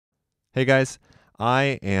Hey guys,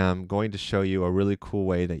 I am going to show you a really cool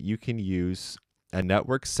way that you can use a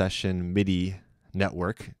network session MIDI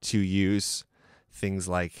network to use things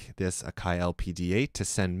like this Akai LPD8 to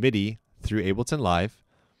send MIDI through Ableton Live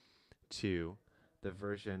to the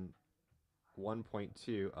version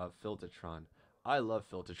 1.2 of Filtatron. I love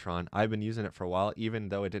Filtatron. I've been using it for a while, even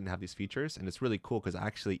though it didn't have these features, and it's really cool because I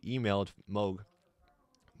actually emailed Moog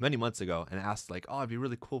many months ago and asked like, oh, it'd be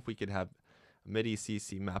really cool if we could have MIDI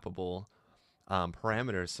CC mappable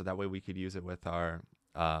parameters, so that way we could use it with our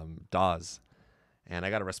DAWs. And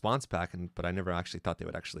I got a response back, but I never actually thought they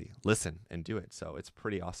would actually listen and do it. So it's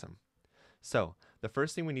pretty awesome. So the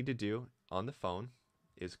first thing we need to do on the phone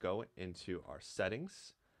is go into our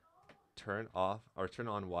settings, turn on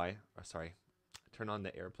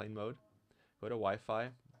the airplane mode, go to Wi-Fi,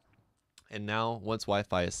 and now once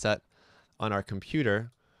Wi-Fi is set on our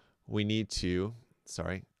computer, we need to,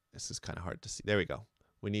 this is kind of hard to see. There we go.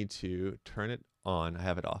 We need to turn it on. I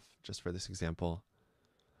have it off just for this example.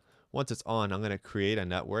 Once it's on, I'm going to create a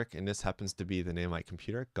network, and this happens to be the name of my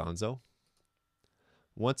computer, Gonzo.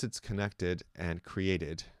 Once it's connected and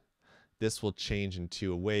created, this will change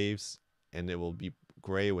into waves, and it will be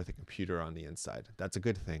gray with a computer on the inside. That's a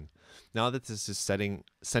good thing. Now that this is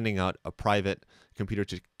sending out a private computer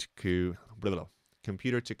to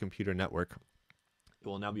computer network, it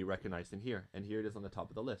will now be recognized in here, and here it is on the top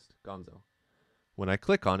of the list, Gonzo. When I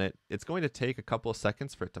click on it, it's going to take a couple of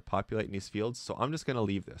seconds for it to populate in these fields, so I'm just going to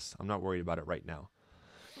leave this. I'm not worried about it right now.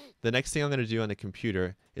 The next thing I'm going to do on the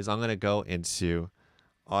computer is I'm going to go into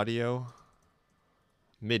Audio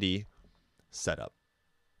MIDI Setup.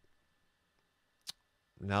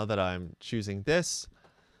 Now that I'm choosing this,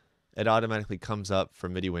 it automatically comes up for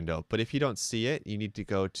MIDI window. But if you don't see it, you need to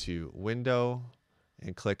go to Window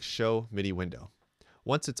and click Show MIDI Window.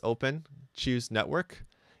 Once it's open, choose Network.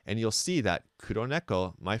 And you'll see that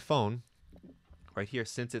Kuroneko, my phone, right here,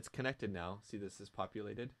 since it's connected now, see this is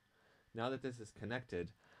populated. Now that this is connected,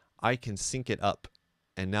 I can sync it up.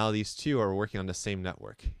 And now these two are working on the same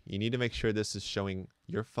network. You need to make sure this is showing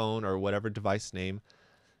your phone or whatever device name,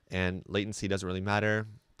 and latency doesn't really matter.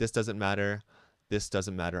 This doesn't matter. This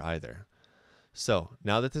doesn't matter either. So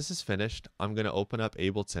now that this is finished, I'm going to open up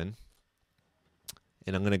Ableton,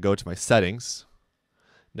 and I'm going to go to my settings.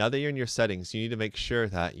 Now that you're in your settings, you need to make sure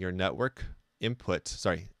that your network input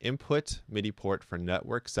MIDI port for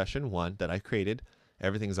network session 1 that I created,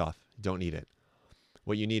 everything's off. You don't need it.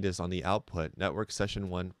 What you need is on the output, network session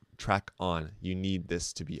 1 track on. You need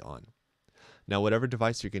this to be on. Now, whatever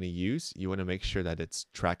device you're going to use, you want to make sure that its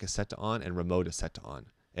track is set to on and remote is set to on.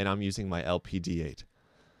 And I'm using my LPD8.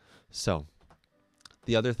 So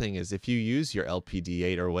the other thing is, if you use your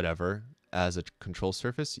LPD8 or whatever as a control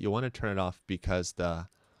surface, you want to turn it off, because the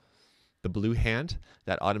blue hand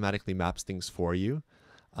that automatically maps things for you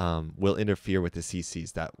will interfere with the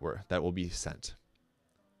CCs that will be sent.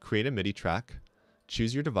 Create a MIDI track,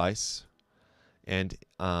 choose your device, and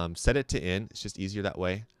set it to in. It's just easier that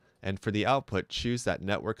way. And for the output, choose that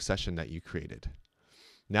network session that you created.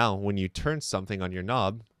 Now, when you turn something on your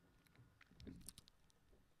knob,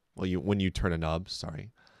 when you turn a knob,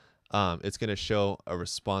 it's going to show a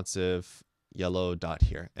responsive yellow dot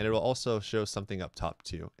here, and it will also show something up top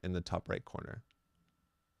too in the top right corner.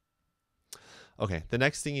 Okay, the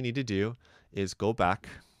next thing you need to do is go back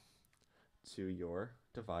to your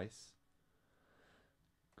device,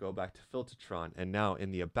 go back to Filtatron, and now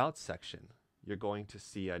in the About section, you're going to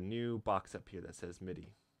see a new box up here that says MIDI.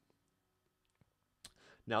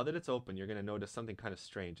 Now that it's open, you're going to notice something kind of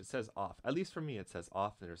strange. It says off. At least for me, it says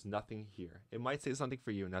off, and there's nothing here. It might say something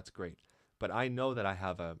for you, and that's great. But I know that I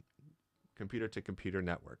have a computer-to-computer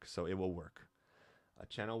network, so it will work.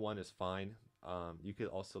 Channel 1 is fine. You could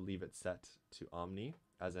also leave it set to Omni,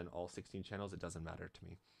 as in all 16 channels. It doesn't matter to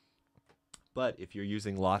me. But if you're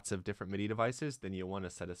using lots of different MIDI devices, then you'll want to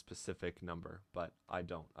set a specific number. But I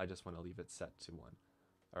don't. I just want to leave it set to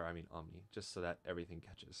Omni, just so that everything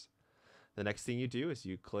catches. The next thing you do is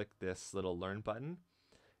you click this little Learn button,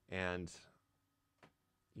 and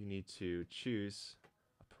you need to choose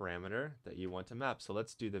parameter that you want to map. So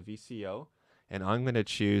let's do the VCO, and I'm going to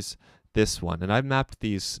choose this one, and I've mapped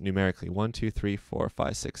these numerically 1 2 3 4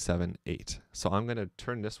 5 6 7 8. So I'm going to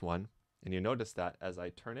turn this one, and you notice that as I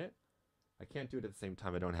turn it, I can't do it at the same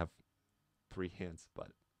time. I don't have 3 hands, but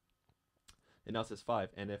it now says 5,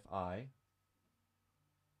 and if I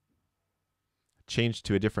change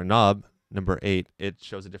to a different knob, number 8, it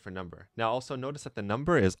shows a different number. Now also notice that the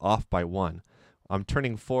number is off by 1. I'm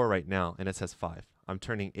turning 4 right now, and it says 5. I'm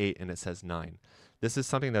turning 8, and it says 9. This is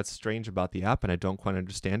something that's strange about the app, and I don't quite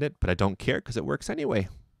understand it, but I don't care because it works anyway.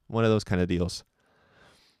 One of those kind of deals.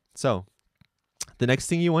 So The next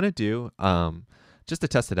thing you want to do, just to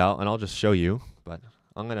test it out, and I'll just show you, but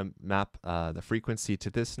I'm going to map the frequency to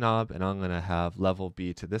this knob, and I'm going to have level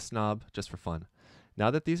be to this knob just for fun.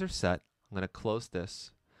 Now that these are set, I'm going to close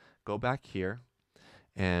this, go back here,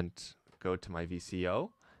 and go to my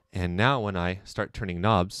VCO. And now when I start turning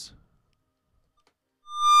knobs,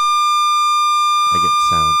 I get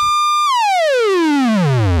sound.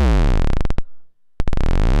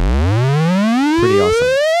 Pretty awesome.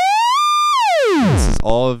 And this is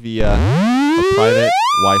all via a private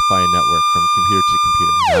Wi-Fi network from computer to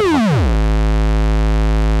computer.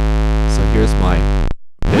 So here's my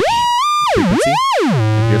pitch, frequency,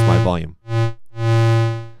 and here's my volume.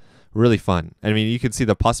 Really fun. I mean, you can see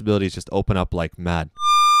the possibilities just open up like mad.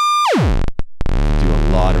 You can do a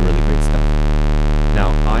lot of really great stuff. Now,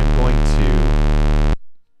 I'm going to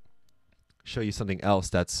show you something else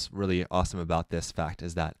that's really awesome about this fact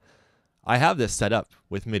is that I have this set up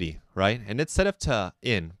with MIDI, right? And it's set up to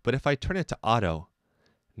in, but if I turn it to auto,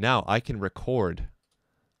 now I can record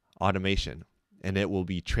automation and it will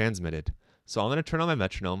be transmitted. So I'm going to turn on my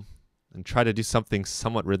metronome and try to do something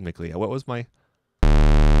somewhat rhythmically. What was my...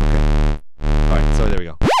 Okay. All right, so there we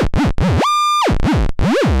go.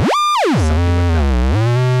 Something like that.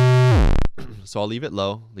 So I'll leave it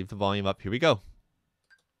low, leave the volume up. Here we go.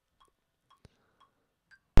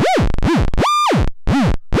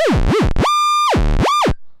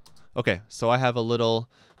 Okay, so I have a little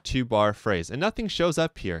 2-bar phrase, and nothing shows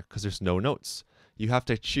up here because there's no notes. You have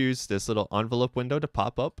to choose this little envelope window to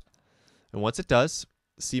pop up, and once it does,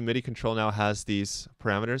 see MIDI control now has these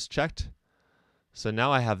parameters checked. So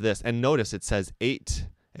now I have this, and notice it says 8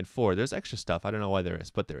 and 4. There's extra stuff. I don't know why there is,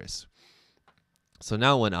 but there is. So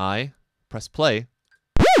now when I press play,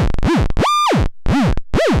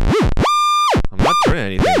 I'm not turning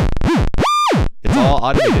anything. It's all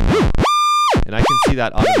automated now. And I can see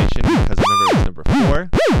that automation because remember it's number 4.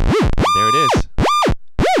 And there it is.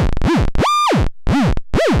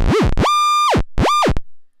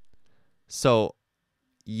 So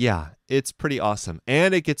yeah, it's pretty awesome.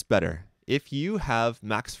 And it gets better. If you have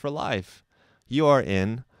Max for Live, you are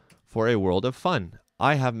in for a world of fun.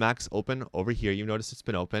 I have Max open over here. You notice it's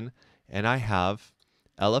been open. And I have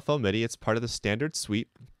LFO MIDI. It's part of the standard suite.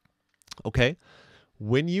 Okay.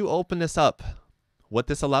 When you open this up, what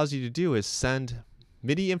this allows you to do is send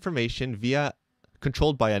MIDI information via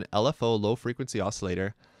controlled by an LFO low frequency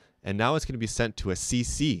oscillator. And now it's going to be sent to a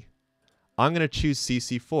CC. I'm going to choose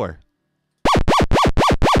CC4.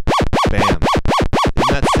 Bam. Isn't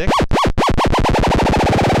that sick?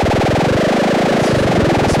 It's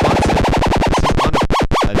really responsive. This is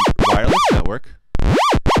on a wireless network.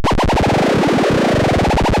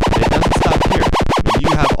 And it doesn't stop here. I mean, you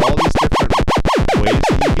have all these different ways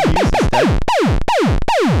that you can use instead.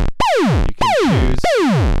 You can choose...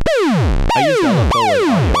 I use LFO with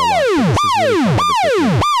audio a lot, but this is really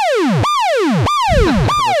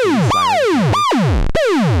fun to put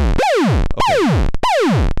in. Okay.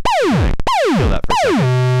 Feel that for a second.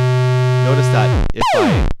 Notice that if I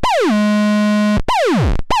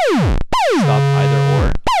stop either or,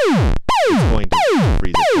 it's going to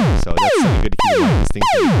freeze it. So that's something good to keep in mind. These things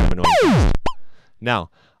can be kind of annoying fast. Now,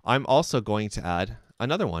 I'm also going to add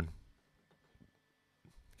another one.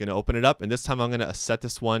 Going to open it up, and this time I'm going to set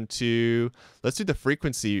this one to, let's do the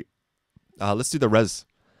frequency, let's do the res.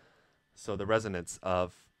 So the resonance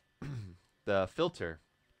of the filter.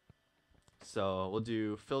 So we'll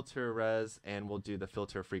do filter res and we'll do the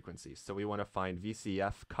filter frequency. So we want to find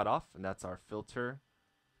VCF cutoff, and that's our filter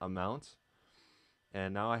amount.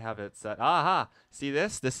 And now I have it set. Aha! See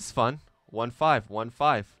this? This is fun. 1.5,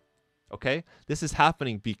 1.5. Okay? This is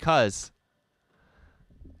happening because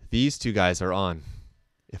these two guys are on.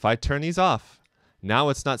 If I turn these off, now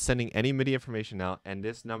it's not sending any MIDI information out, and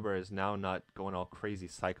this number is now not going all crazy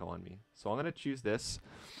psycho on me. So I'm going to choose this.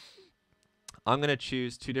 I'm going to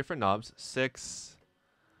choose 2 different knobs, 6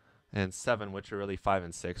 and 7, which are really 5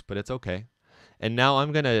 and 6, but it's okay. And now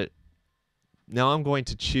I'm going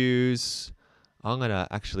to choose, I'm going to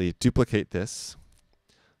actually duplicate this.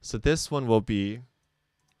 So this one will be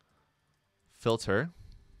filter.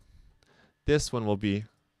 This one will be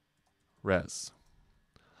res.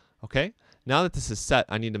 Okay? Now that this is set,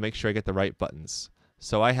 I need to make sure I get the right buttons.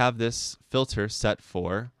 So I have this filter set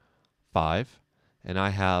for 5, and I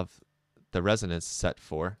have the resonance set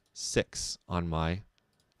for 6 on my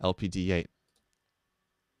LPD8.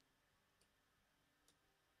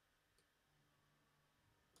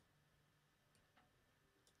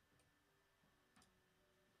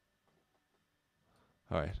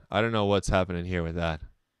 All right, I don't know what's happening here with that.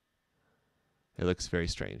 It looks very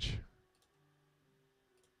strange.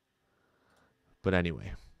 But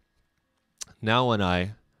anyway, Now when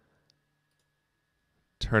I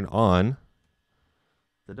turn on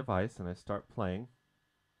the device and I start playing,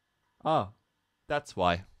 oh, that's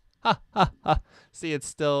why. Ha ha ha. See, it's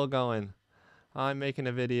still going. I'm making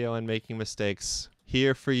a video and making mistakes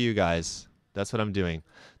here for you guys. That's what I'm doing.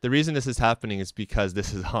 The reason this is happening is because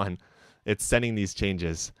this is on. It's sending these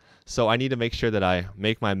changes. So I need to make sure that I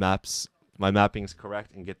make my mappings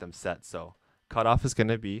correct and get them set. So cutoff is going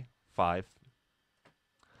to be 5.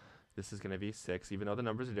 This is going to be 6, even though the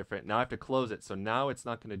numbers are different. Now I have to close it. So now it's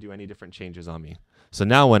not going to do any different changes on me. So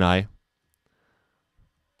now when I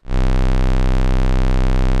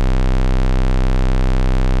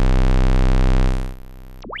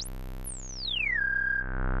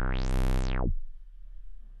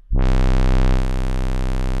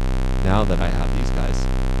now that I have these guys.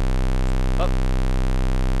 Oh.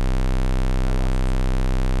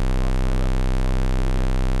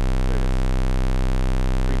 There it is.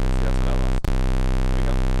 Frequency, that's what I lost. There we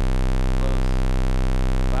go. Close.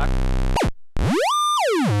 Go back.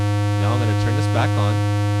 Now I'm going to turn this back on.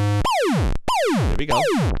 There we go.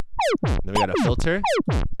 Then we got a filter.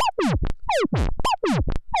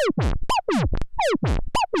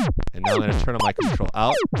 And now I'm going to turn on my control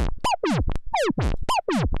out.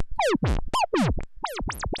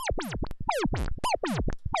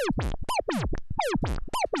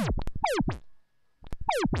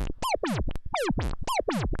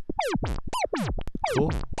 Cool.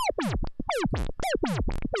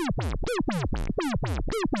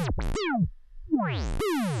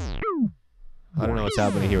 I don't know what's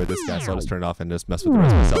happening here with this guy, so I'll just turn it off and just mess with the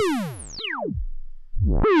rest myself.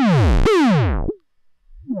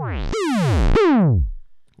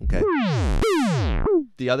 Okay.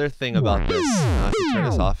 The other thing about this, I have to turn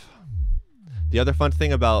this off. The other fun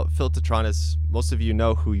thing about Filtatron is, most of you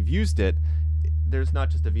know who've used it, there's not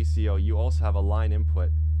just a VCO, you also have a line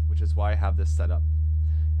input, which is why I have this set up.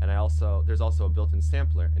 And there's also a built-in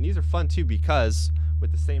sampler. And these are fun too because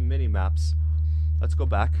with the same MIDI maps, let's go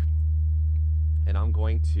back. And I'm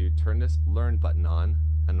going to turn this learn button on.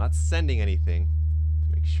 I'm not sending anything to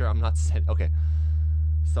make sure I'm not sending. Okay.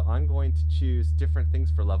 So I'm going to choose different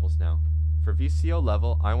things for levels now. For VCO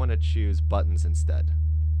level, I want to choose buttons instead.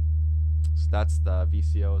 So that's the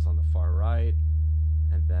VCOs on the far right.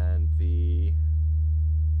 And then the,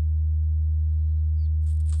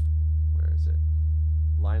 where is it?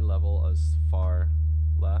 Line level is far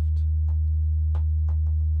left.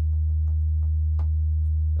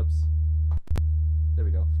 Oops. There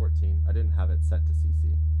we go, 14. I didn't have it set to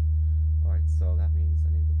CC. All right, so that means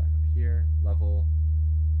I need to go back up here. Level,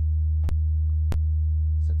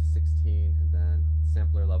 set to 16, and then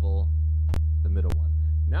sampler level, the middle one.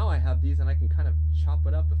 Now I have these and I can kind of chop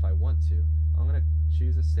it up if I want to. I'm gonna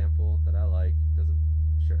choose a sample that I like.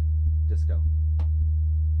 Sure, disco.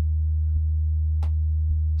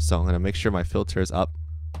 So I'm gonna make sure my filter is up.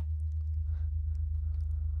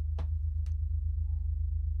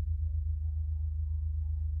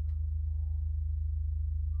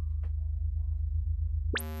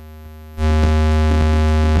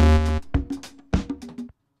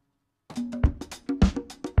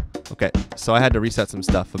 Okay, so I had to reset some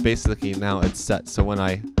stuff, but basically now it's set. So when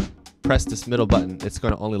I press this middle button, it's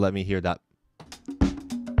going to only let me hear that.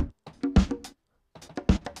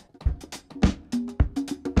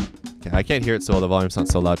 Okay, I can't hear it, so the volume's not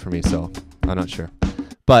so loud for me, so I'm not sure.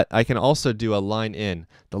 But I can also do a line in.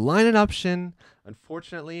 The line in option,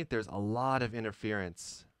 unfortunately, there's a lot of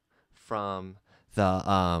interference from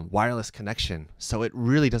the wireless connection, so it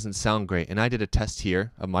really doesn't sound great. And I did a test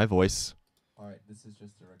here of my voice. All right, this is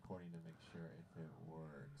just a recording to make sure if it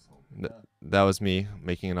works. That was me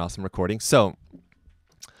making an awesome recording. So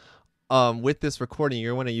with this recording,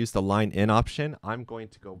 you're going to use the line in option. I'm going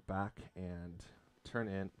to go back and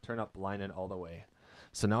turn up line in all the way.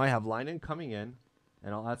 So now I have line in coming in,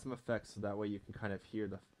 and I'll add some effects so that way you can kind of hear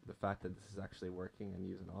the fact that this is actually working, and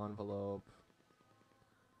use an envelope.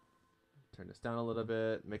 Turn this down a little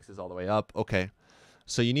bit, mixes all the way up. Okay.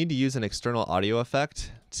 So you need to use an external audio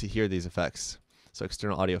effect to hear these effects. So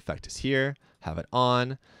external audio effect is here, have it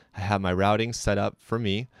on, I have my routing set up for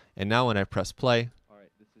me, and now when I press play, all right,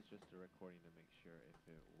 this is just a recording to make sure if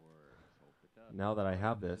it works. Now that I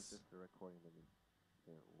have this, just a recording to make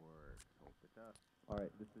it works. All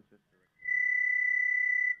right, this is just a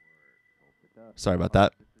recording. Sorry about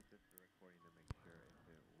that.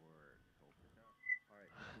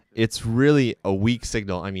 It's really a weak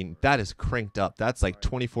signal. I mean, that is cranked up. That's like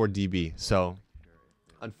 24 dB. So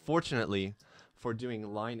unfortunately, for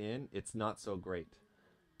doing line in, it's not so great.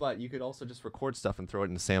 But you could also just record stuff and throw it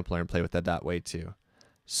in the sampler and play with that way too.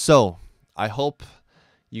 So I hope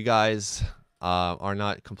you guys are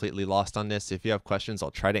not completely lost on this. If you have questions,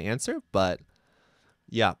 I'll try to answer. But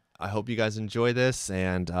yeah, I hope you guys enjoy this.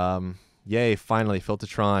 And yay, finally,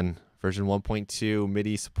 Filtatron version 1.2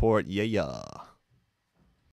 MIDI support. Yeah.